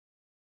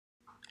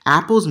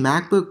Apple's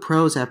MacBook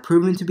Pros have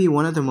proven to be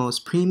one of the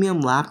most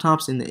premium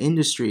laptops in the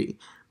industry,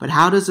 but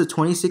how does the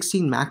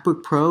 2016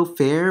 MacBook Pro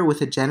fare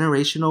with a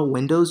generational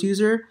Windows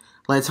user?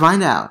 Let's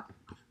find out.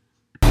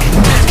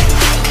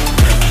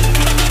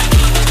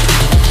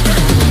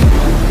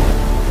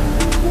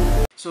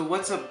 So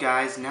what's up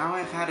guys, now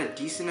I've had a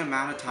decent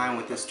amount of time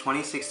with this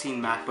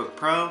 2016 MacBook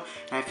Pro,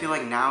 and I feel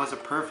like now is a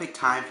perfect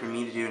time for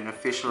me to do an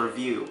official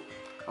review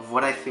of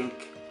what I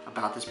think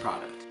about this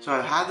product. So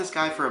I've had this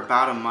guy for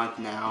about a month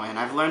now, and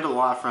I've learned a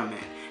lot from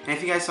it. And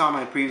if you guys saw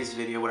my previous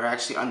video where I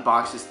actually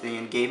unboxed this thing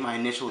and gave my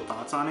initial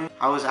thoughts on it,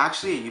 I was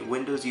actually a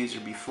Windows user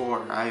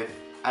before I've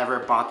ever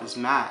bought this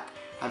Mac.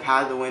 I've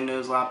had the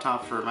Windows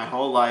laptop for my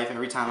whole life.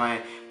 Every time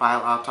I buy a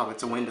laptop,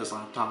 it's a Windows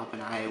laptop,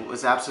 and I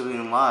was absolutely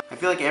in love. I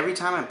feel like every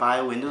time I buy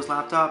a Windows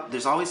laptop,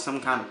 there's always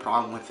some kind of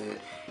problem with it.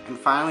 And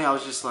finally, I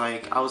was just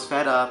like, I was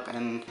fed up,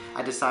 and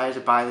I decided to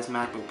buy this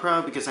MacBook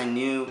Pro because I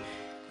knew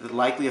the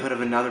likelihood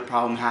of another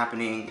problem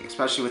happening,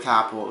 especially with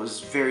Apple, was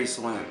very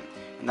slim.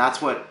 And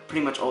that's what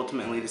pretty much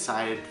ultimately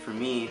decided for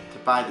me to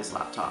buy this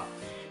laptop.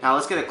 Now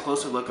let's get a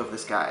closer look of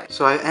this guy.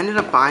 So I ended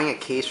up buying a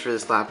case for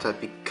this laptop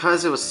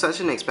because it was such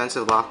an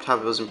expensive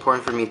laptop. It was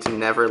important for me to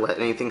never let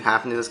anything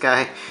happen to this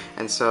guy,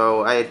 and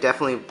so I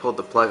definitely pulled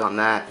the plug on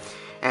that.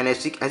 And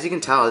as you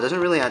can tell, it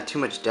doesn't really add too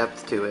much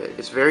depth to it.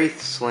 It's very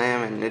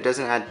slim and it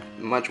doesn't add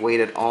much weight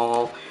at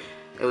all.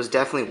 It was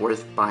definitely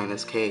worth buying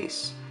this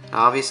case.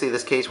 Now obviously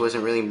this case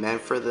wasn't really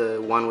meant for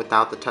the one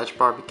without the touch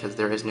bar because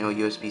there is no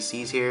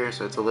USB-Cs here,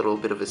 so it's a little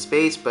bit of a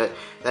space, but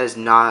that is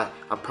not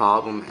a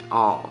problem at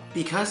all.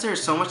 Because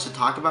there's so much to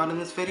talk about in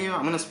this video,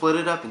 I'm going to split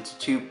it up into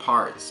two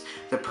parts.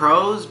 The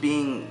pros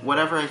being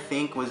whatever I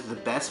think was the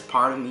best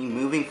part of me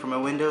moving from a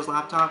Windows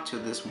laptop to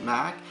this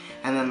Mac,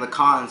 and then the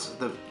cons,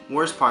 the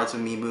worst parts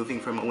of me moving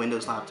from a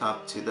Windows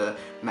laptop to the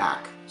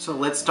Mac. So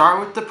let's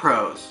start with the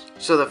pros.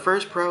 So the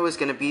first pro is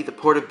going to be the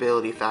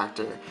portability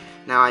factor.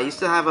 Now I used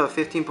to have a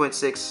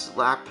 15.6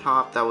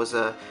 laptop that was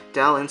a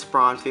Dell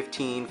Inspiron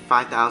 15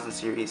 5000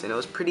 series, and it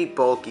was pretty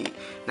bulky.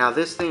 Now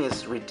this thing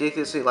is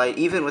ridiculously light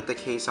even with the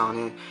case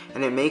on it,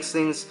 and it makes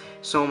things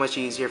so much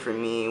easier for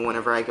me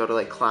whenever I go to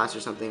like class or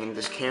something, and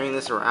just carrying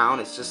this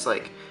around, it's just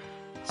like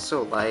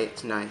so light,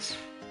 it's nice.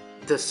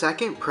 The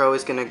second pro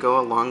is going to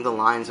go along the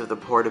lines of the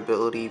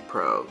portability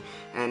pro,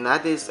 and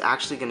that is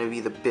actually going to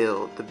be the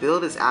build. The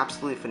build is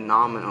absolutely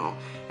phenomenal,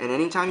 and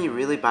anytime you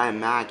really buy a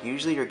Mac,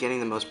 usually you're getting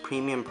the most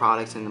premium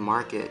products in the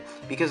market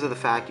because of the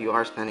fact you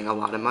are spending a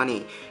lot of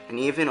money. And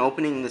even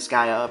opening this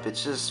guy up, it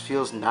just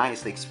feels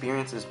nice. The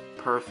experience is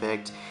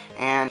perfect,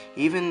 and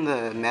even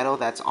the metal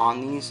that's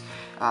on these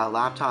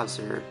laptops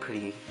are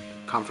pretty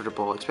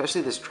comfortable, especially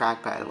this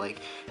trackpad. Like,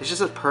 it's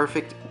just a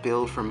perfect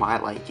build for my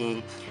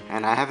liking,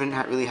 and I haven't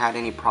really had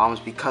any problems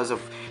because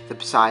of the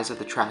size of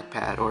the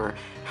trackpad or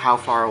how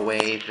far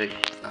away the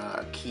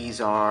keys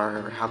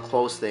are or how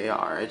close they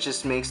are. It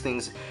just makes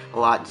things a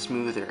lot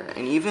smoother.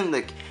 And even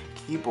the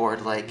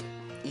keyboard, like,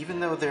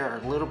 even though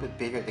they're a little bit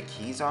bigger, the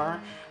keys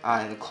are,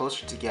 and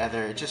closer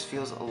together, it just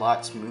feels a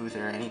lot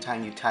smoother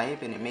anytime you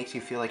type, and it makes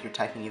you feel like you're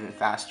typing even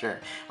faster.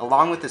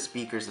 Along with the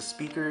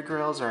speaker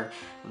grills are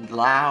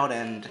loud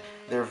and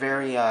they're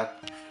very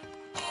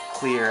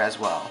clear as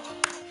well.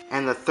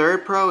 And the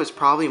third pro is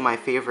probably my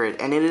favorite,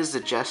 and it is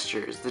the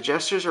gestures. The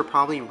gestures are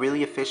probably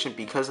really efficient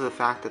because of the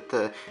fact that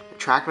the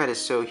trackpad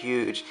is so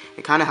huge.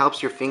 It kind of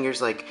helps your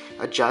fingers like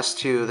adjust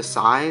to the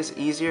size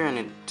easier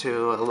and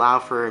to allow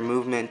for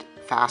movement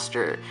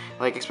faster.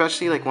 Like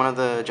especially like one of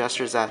the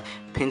gestures that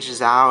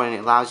pinches out and it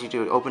allows you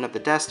to open up the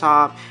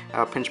desktop,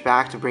 pinch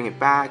back to bring it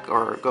back,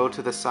 or go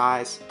to the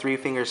sides,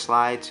 3-finger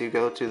slide to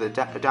go to the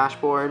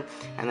dashboard,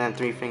 and then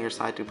 3-finger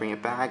slide to bring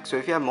it back. So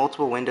if you have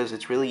multiple windows,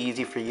 it's really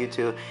easy for you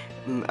to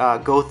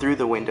go through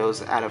the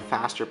windows at a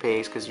faster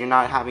pace because you're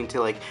not having to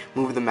like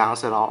move the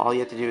mouse at all. All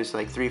you have to do is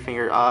like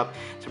 3-finger up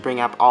to bring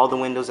up all the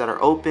windows that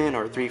are open,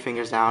 or 3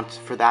 fingers down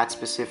for that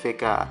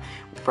specific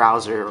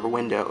browser or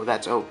window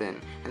that's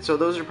open. And so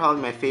those are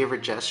probably my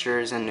favorite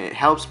gestures, and it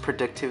helps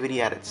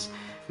productivity at its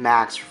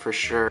max for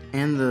sure.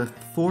 And the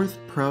fourth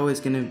pro is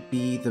going to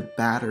be the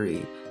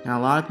battery. Now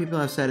a lot of people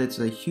have said it's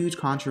a huge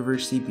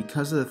controversy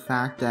because of the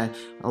fact that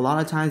a lot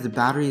of times the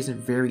battery isn't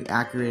very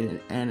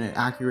accurate and an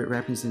accurate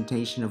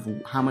representation of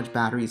how much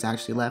battery is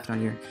actually left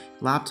on your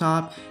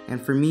laptop.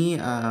 And for me,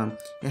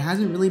 it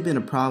hasn't really been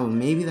a problem.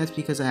 Maybe that's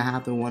because I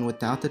have the one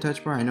without the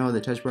touch bar. I know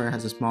the touch bar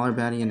has a smaller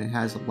battery and it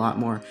has a lot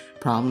more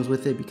problems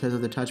with it because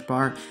of the touch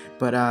bar,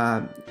 but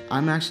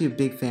I'm actually a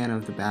big fan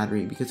of the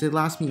battery because it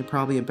lasts me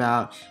probably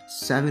about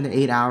 7 to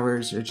 8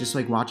 hours, or just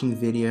like watching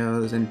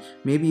videos, and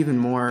maybe even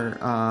more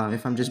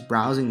if I'm just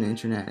browsing the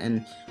internet.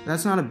 And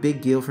that's not a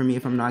big deal for me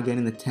if I'm not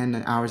getting the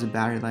 10 hours of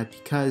battery life,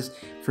 because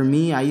for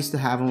me, I used to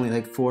have only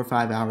like 4 or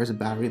 5 hours of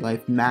battery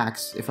life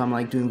max if I'm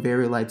like doing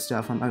very light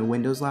stuff on my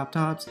Windows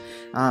laptops,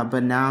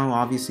 but now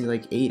obviously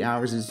like 8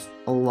 hours is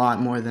a lot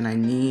more than I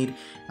need,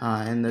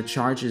 and the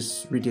charge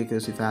is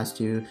ridiculously fast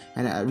too.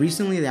 And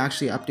recently they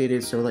actually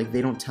updated so like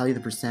they don't tell you the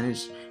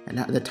percentage and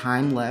the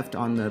time left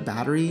on the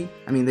battery.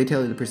 I mean, they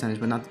tell you the percentage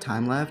but not the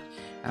time left,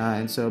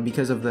 and so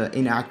because of the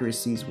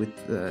inaccuracies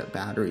with the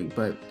battery.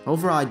 But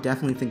overall, I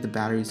definitely think the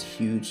battery is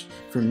huge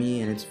for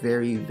me, and it's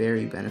very,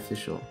 very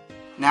beneficial.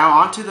 Now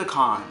on to the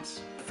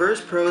cons.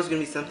 First pro is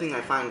going to be something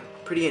I find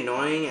pretty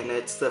annoying, and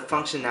it's the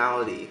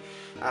functionality.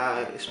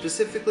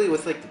 Specifically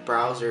with like the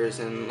browsers,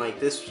 and like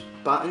this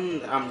button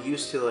that I'm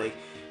used to like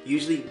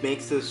usually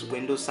makes this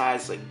window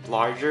size like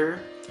larger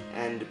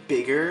and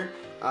bigger,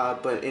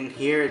 but in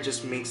here it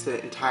just makes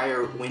the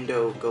entire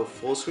window go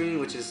full screen,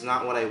 which is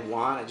not what I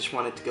want. I just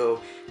want it to go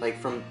like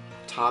from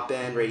top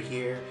end right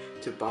here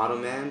to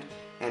bottom end.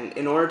 And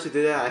in order to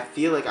do that, I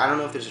feel like, I don't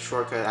know if there's a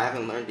shortcut, I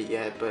haven't learned it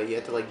yet, but you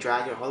have to like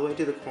drag it all the way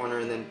to the corner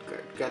and then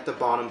get the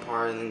bottom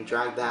part and then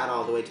drag that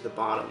all the way to the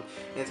bottom.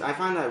 And I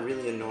find that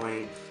really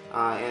annoying,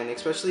 and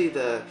especially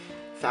the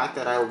fact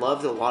that I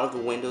loved a lot of the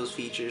Windows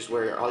features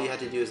where all you had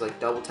to do is like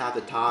double tap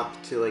the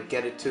top to like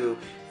get it to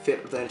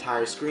fit the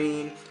entire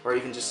screen, or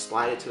even just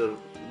slide it to the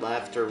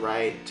left or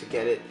right to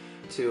get it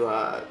to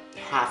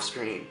half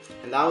screen,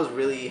 and that was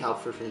really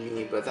helpful for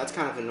me. But that's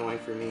kind of annoying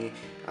for me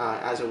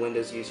as a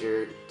Windows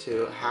user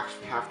to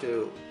have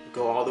to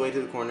go all the way to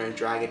the corner and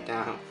drag it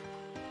down.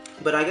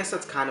 But I guess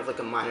that's kind of like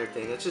a minor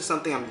thing. It's just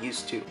something I'm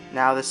used to.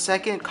 Now the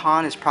second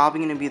con is probably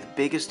going to be the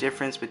biggest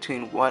difference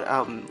between what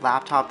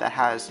laptop that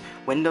has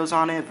Windows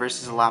on it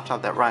versus a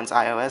laptop that runs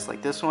iOS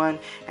like this one,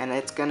 and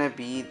it's going to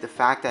be the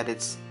fact that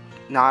it's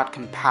not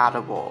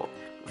compatible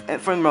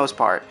for the most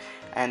part.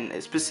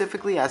 And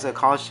specifically as a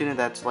college student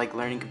that's like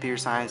learning computer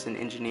science and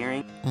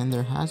engineering. And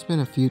there has been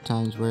a few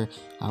times where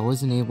I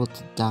wasn't able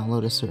to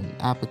download a certain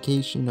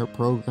application or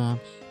program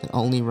that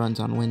only runs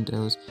on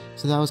Windows,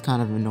 so that was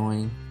kind of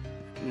annoying.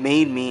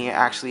 Made me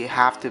actually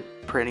have to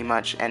pretty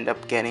much end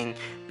up getting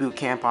boot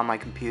camp on my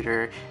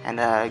computer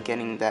and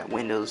getting that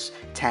Windows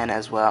 10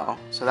 as well.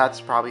 So that's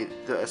probably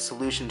the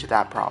solution to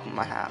that problem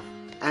I have.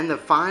 And the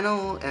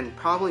final and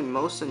probably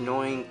most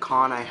annoying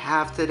con I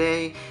have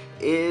today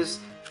is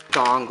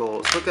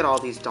dongles. Look at all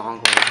these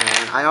dongles,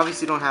 man. I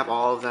obviously don't have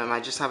all of them. I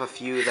just have a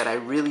few that I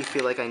really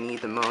feel like I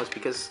need the most,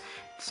 because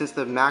since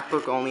the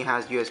MacBook only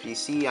has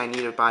USB-C, I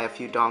need to buy a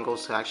few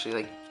dongles to actually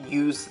like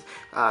use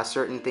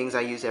certain things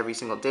I use every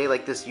single day,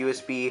 like this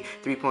USB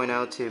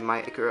 3.0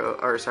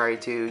 to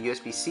to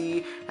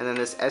USB-C, and then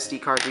this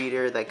SD card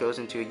reader that goes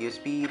into a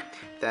USB,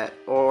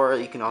 or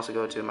you can also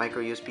go to a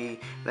micro USB,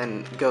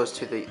 then goes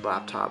to the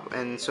laptop.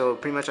 And so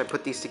pretty much I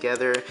put these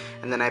together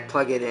and then I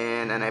plug it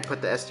in and I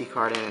put the SD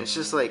card in. It's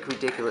just like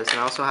ridiculous. And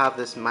I also have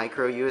this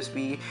micro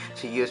USB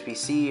to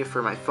USB-C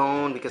for my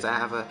phone because I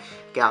have a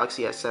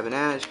Galaxy S7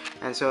 Edge,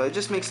 and so it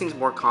just makes things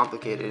more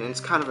complicated, and it's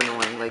kind of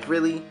annoying, like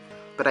really.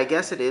 But I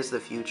guess it is the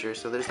future,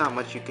 so there's not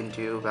much you can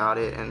do about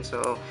it, and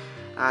so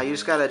you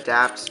just gotta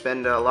adapt,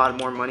 spend a lot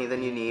more money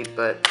than you need,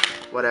 but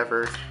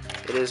whatever,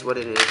 it is what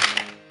it is.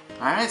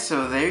 Alright,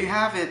 so there you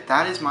have it.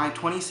 That is my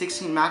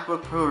 2016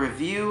 MacBook Pro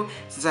review.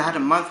 Since I had a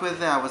month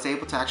with it, I was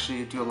able to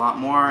actually do a lot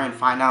more and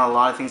find out a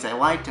lot of things I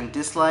liked and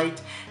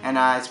disliked, and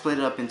I split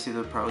it up into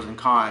the pros and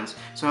cons.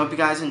 So I hope you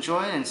guys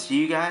enjoyed, and see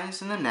you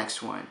guys in the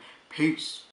next one. Peace.